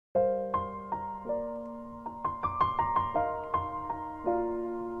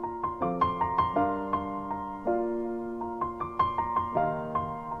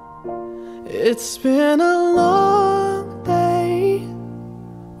It's been a long day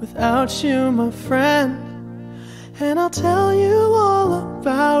without you, my friend, and I'll tell you all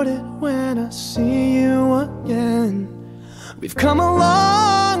about it when I see you again. We've come a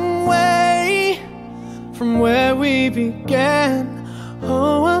long way from where we began.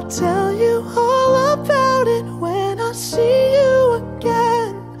 Oh, I'll tell you all about it when I see you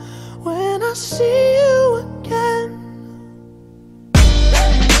again. When I see you again.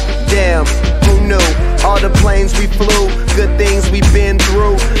 Damn, who knew? All the planes we flew, good things we've been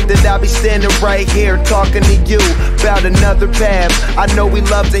through, that I'll be standing right here talking to you about another path. I know we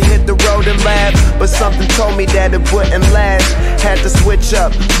love to hit the road and laugh, but something told me that it wouldn't last. Had to switch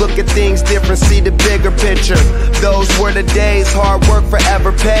up, look at things different, see the bigger picture. Those were the days, hard work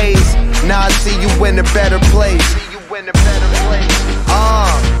forever pays. Now I see you in a better place.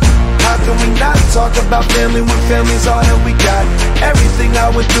 How can we not talk about family when family's all that we got? Everything I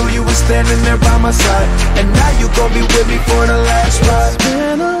went through, you were standing there by my side, and now you gon' be with me for the last ride. It's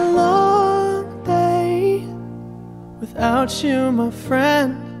been a long day without you, my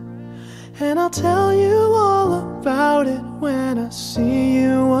friend, and I'll tell you all about it when I see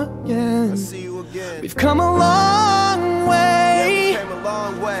you again. We've come a long way,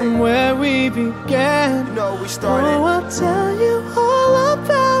 from where we began. You know we started. Oh, I'll tell you all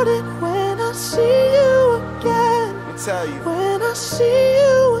about it when I see you again. Let me tell you. When I see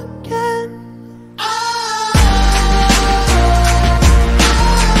you again.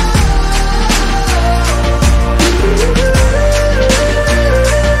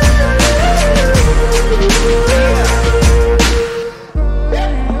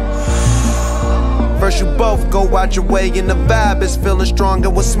 First you both go out your way and the vibe is feeling strong,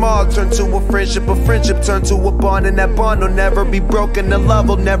 and what's small turn to a friendship turn to a bond, and that bond will never be broken, the love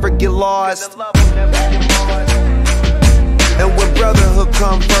will never get lost. And when brotherhood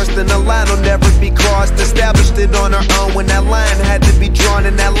come first, then the line will never be crossed. Established it on our own when that line had to be drawn,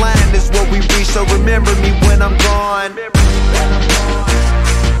 and that line is what we reach, so remember me when I'm gone.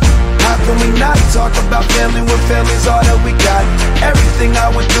 How can we not talk about family when family's all that we got? Everything I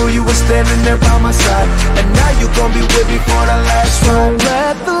went through, you were standing there by my side, and now you gon' be with me for the last ride. Don't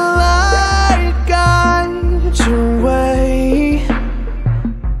let the light guide your way.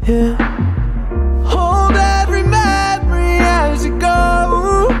 Yeah. Hold every memory as you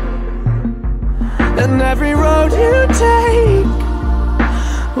go, and every road you take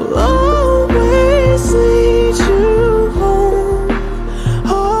will always lead you home.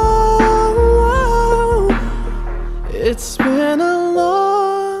 It's been a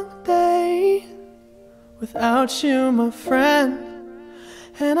long day without you, my friend,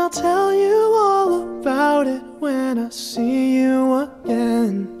 and I'll tell you all about it when I see you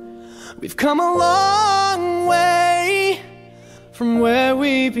again. We've come a long way from where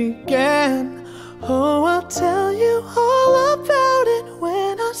we began. Oh,